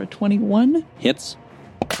for a 21. Hits.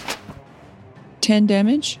 10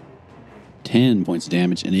 damage. 10 points of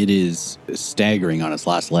damage, and it is staggering on its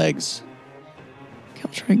last legs. Okay,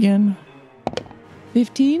 I'll try again.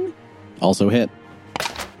 15. Also hit.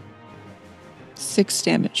 6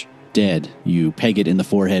 damage. Dead. You peg it in the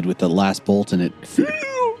forehead with the last bolt, and it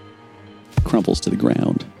crumples to the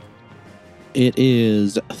ground. It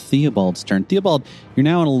is Theobald's turn. Theobald, you're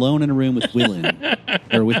now alone in a room with Willin,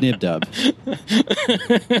 or with Nibdub.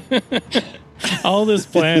 All this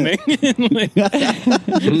planning. Like,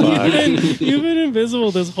 you've been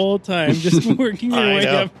invisible this whole time, just working your I way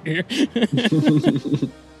know. up here.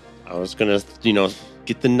 I was going to,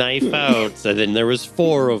 get the knife out. And then there was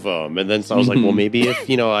 4 of them. And then so I was like, well, maybe if,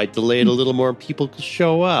 I delayed a little more, people could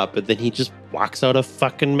show up. And then he just walks out a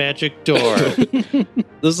fucking magic door.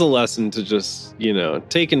 This is a lesson to just,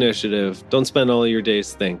 take initiative. Don't spend all your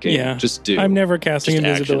days thinking. Yeah. Just do. I'm never casting Just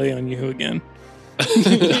invisibility on you again.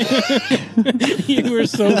 You were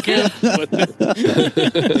so careful with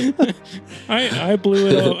it. I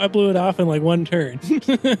blew it off in like one turn.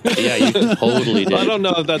 Yeah, you totally did. I don't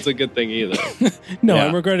know if that's a good thing either. No, Yeah.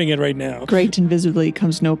 I'm regretting it right now. Great invisibly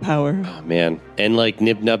comes no power. Oh, man. And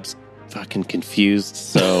Nibnub's fucking confused,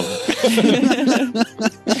 so...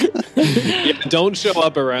 Yeah, don't show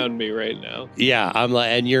up around me right now. Yeah, I'm like,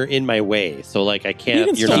 and you're in my way, so I You can't.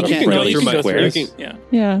 can You're still- not you a can friendly go through my square. squares. Yeah.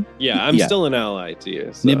 Yeah. Yeah, I'm Yeah. still an ally to you.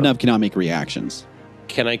 So. Nibnub cannot make reactions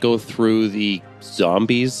Can I go through the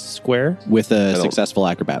zombies square? with a don't- successful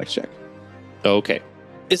acrobatics check. Okay.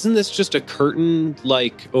 Isn't this just a curtain,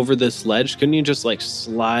 over this ledge? Couldn't you just,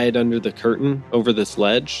 slide under the curtain over this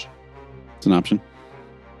ledge? It's an option.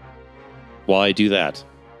 While I do that,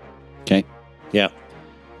 Okay. yeah,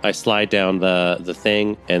 I slide down the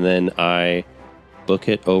thing, and then I book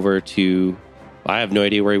it over to. I have no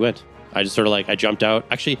idea where he went. I just sort of I jumped out.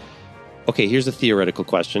 Actually, okay. Here's a theoretical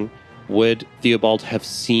question: would Theobald have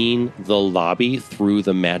seen the lobby through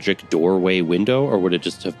the magic doorway window, or would it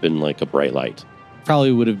just have been a bright light?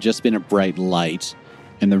 Probably would have just been a bright light,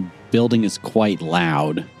 and the building is quite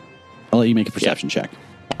loud. I'll let you make a perception check.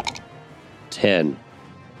 10.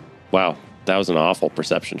 Wow, that was an awful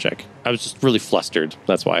perception check. I was just really flustered.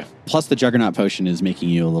 That's why. Plus, the Juggernaut potion is making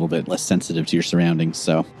you a little bit less sensitive to your surroundings.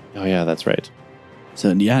 So, Oh yeah, that's right.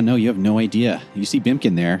 yeah, no, you have no idea. You see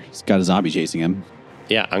Bimkin there. He's got a zombie chasing him.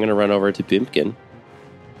 Yeah, I'm gonna run over to Bimkin.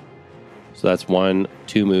 So that's 1,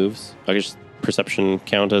 2 moves. I guess perception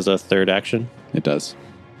count as a third action. It does.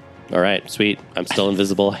 All right, sweet. I'm still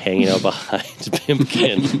invisible, hanging out behind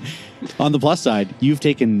Bimkin. On the plus side, you've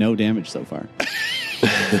taken no damage so far.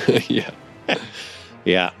 Yeah.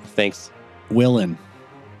 Yeah, thanks. Willin,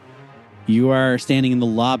 you are standing in the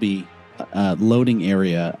lobby loading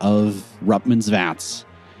area of Rupman's Vats.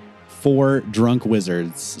 4 drunk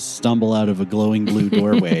wizards stumble out of a glowing blue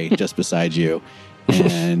doorway just beside you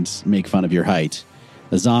and make fun of your height.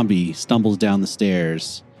 A zombie stumbles down the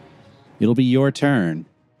stairs. It'll be your turn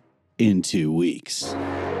in 2 weeks.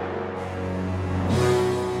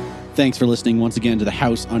 Thanks for listening once again to The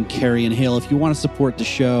House on Carrion Hill. If you want to support the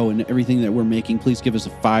show and everything that we're making, please give us a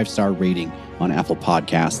 5-star rating on Apple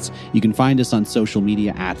Podcasts. You can find us on social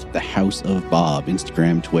media at The House of Bob,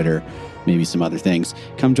 Instagram, Twitter, maybe some other things.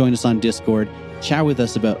 Come join us on Discord. Chat with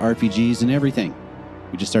us about RPGs and everything.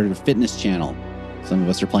 We just started a fitness channel. Some of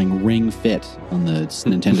us are playing Ring Fit on the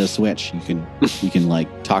Nintendo Switch. You can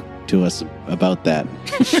like talk to us about that.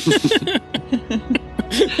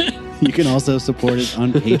 You can also support us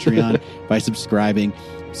on Patreon by subscribing.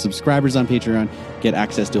 Subscribers on Patreon get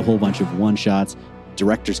access to a whole bunch of one-shots,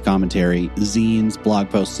 director's commentary, zines, blog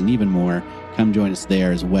posts, and even more. Come join us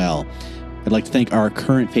there as well. I'd like to thank our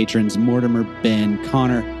current patrons, Mortimer, Ben,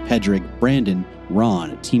 Connor, Pedrick, Brandon,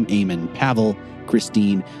 Ron, Team Eamon, Pavel,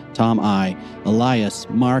 Christine, Tom I, Elias,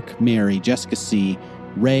 Mark, Mary, Jessica C.,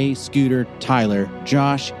 Ray, Scooter, Tyler,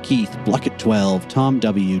 Josh, Keith, Bluckett12, Tom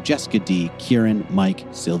W., Jessica D., Kieran, Mike,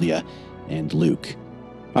 Sylvia, and Luke.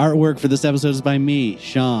 Artwork for this episode is by me,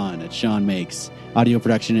 Sean, at Sean Makes. Audio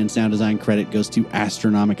production and sound design credit goes to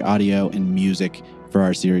Astronomic Audio, and music for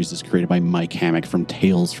our series is created by Mike Hammock from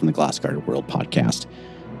Tales from the Glassguarded World podcast.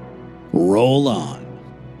 Roll on.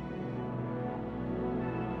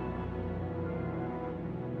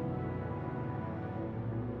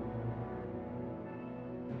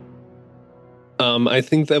 I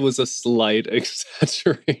think that was a slight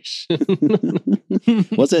exaggeration.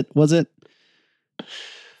 Was it?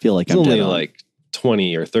 Feel like It's I'm only dead on. like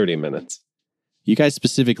 20 or 30 minutes. You guys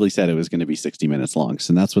specifically said it was going to be 60 minutes long,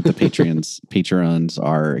 so that's what the patrons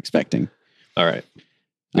are expecting. All right.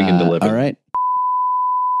 We can deliver. All right.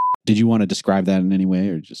 Did you want to describe that in any way,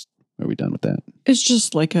 or just are we done with that? It's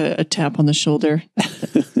just like a tap on the shoulder.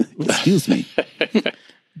 Excuse me.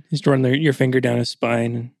 Just run your finger down his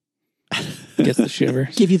spine and gets the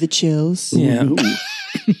shivers. Give you the chills. Yeah. Ooh.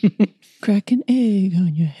 Crack an egg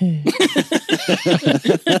on your head.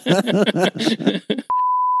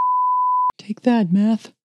 Take that,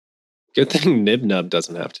 math. Good thing Nib Nub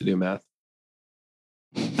doesn't have to do math.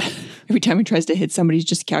 Every time he tries to hit somebody, he's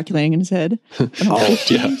just calculating in his head. Oh,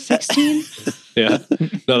 15, yeah. 16? Yeah.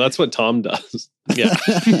 No, that's what Tom does. Yeah.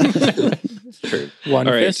 True. One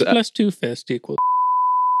All right, fist plus two fists equals.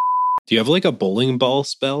 Do you have like a bowling ball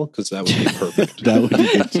spell? Because that would be perfect. That would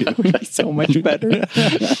be good too. That would be so much better.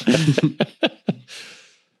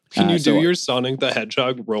 Can you do so- your Sonic the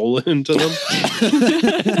Hedgehog roll into them?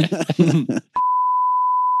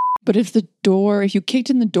 But if you kicked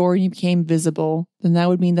in the door and you became visible, then that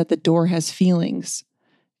would mean that the door has feelings.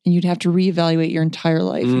 And you'd have to reevaluate your entire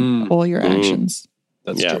life and all your actions.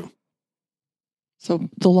 That's Yeah. true. So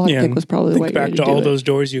the lockpick and was probably the think right back way to to do all it. those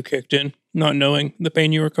doors you kicked in, not knowing the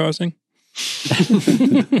pain you were causing.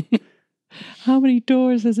 How many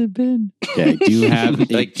doors has it been? Yeah, I do have a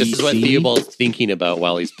Like, this is what PC. Theobald's thinking about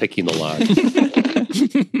while he's picking the lock.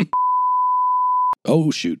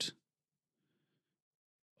 Oh, shoot.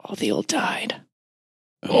 Oh, they all died.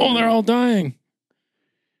 Oh, they're all dying.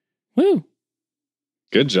 Woo.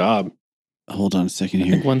 Good job. Hold on a second I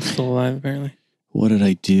here. think one's still alive, apparently. What did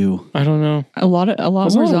I do? I don't know. A lot There's more a lot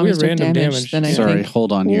of zombies weird took random damage damage. than I Sorry, think.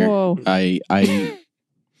 hold on here. Whoa. I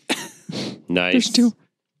Nice. There's two.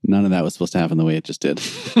 none of that was supposed to happen the way it just did.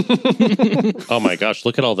 Oh my gosh,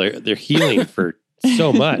 look at all their healing for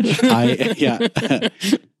so much. Yeah.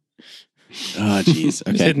 Oh, jeez. Just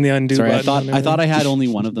Okay. hitting the undo Sorry, button. I thought I had only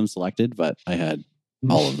one of them selected, but I had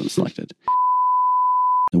all of them selected.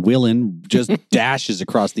 Willin just dashes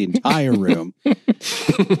across the entire room. I'm trying to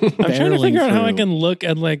barreling figure out how I through. can look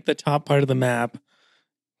at like the top part of the map.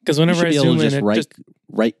 Because whenever I You should be able zoom to in,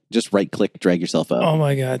 just right click, drag yourself up. oh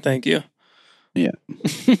my God, thank you. Yeah.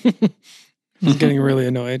 I'm getting really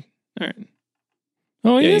annoyed. All right.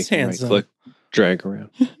 Oh, he Yeah, is you can handsome. right-click, drag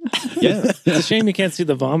around. Yeah. It's a shame you can't see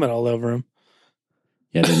the vomit all over him.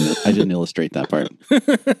 Yeah, I didn't illustrate that part.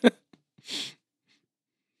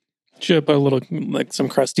 Should have put a little, like some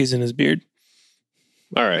crusties in his beard.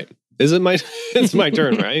 All right. Is it my it's my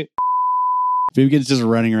turn, right? Buggin's just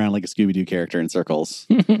running around like a Scooby-Doo character in circles,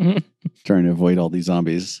 trying to avoid all these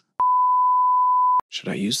zombies. Should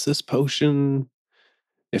I use this potion?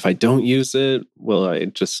 If I don't use it, will I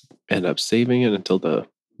just end up saving it until the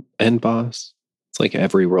end boss? It's like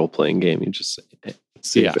every role-playing game. You just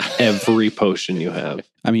save every potion you have.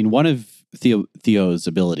 I mean, one of Theo's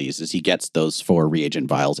abilities is he gets those 4 reagent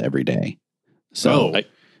vials every day. So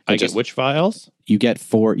I get which vials? you get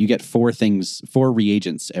 4 things, 4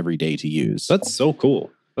 reagents every day to use. That's so cool.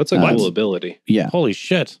 That's a What? cool ability. Yeah. Holy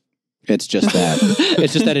shit. It's just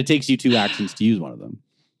that it takes you 2 actions to use one of them.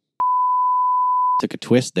 Took a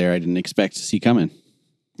twist there I didn't expect to see coming.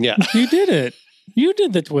 Yeah. You did it. You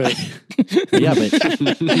did the twist. Yeah, but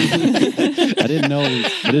I didn't know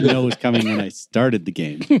it was coming when I started the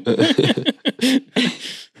game.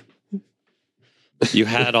 You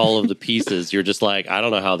had all of the pieces. You're just like, I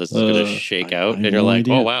don't know how this is going to shake out. And had you're no like,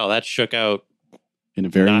 idea. oh, wow, that shook out In a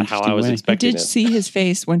very not how I was way. I expecting did it. see his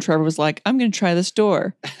face when Trevor was like, I'm going to try this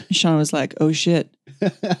door. And Sean was like, oh shit. He's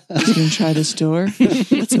going to try this door?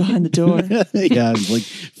 What's behind the door? Yeah, I was like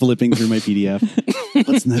flipping through my PDF.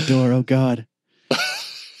 What's in that door? Oh, God.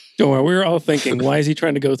 Don't worry, we were all thinking, why is he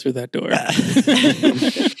trying to go through that door?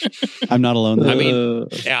 I'm not alone, though. I mean,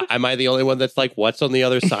 yeah, am I the only one that's like, what's on the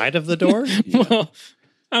other side of the door? Well,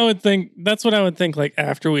 I would think that's what I would think. Like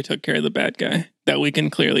after we took care of the bad guy, that we can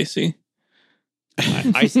clearly see.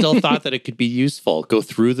 I still thought that it could be useful. Go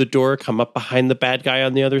through the door, come up behind the bad guy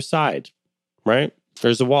on the other side, right?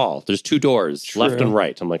 There's a wall. There's two doors, True. left and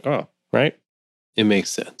right. I'm like, oh, right? It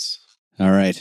makes sense. All right.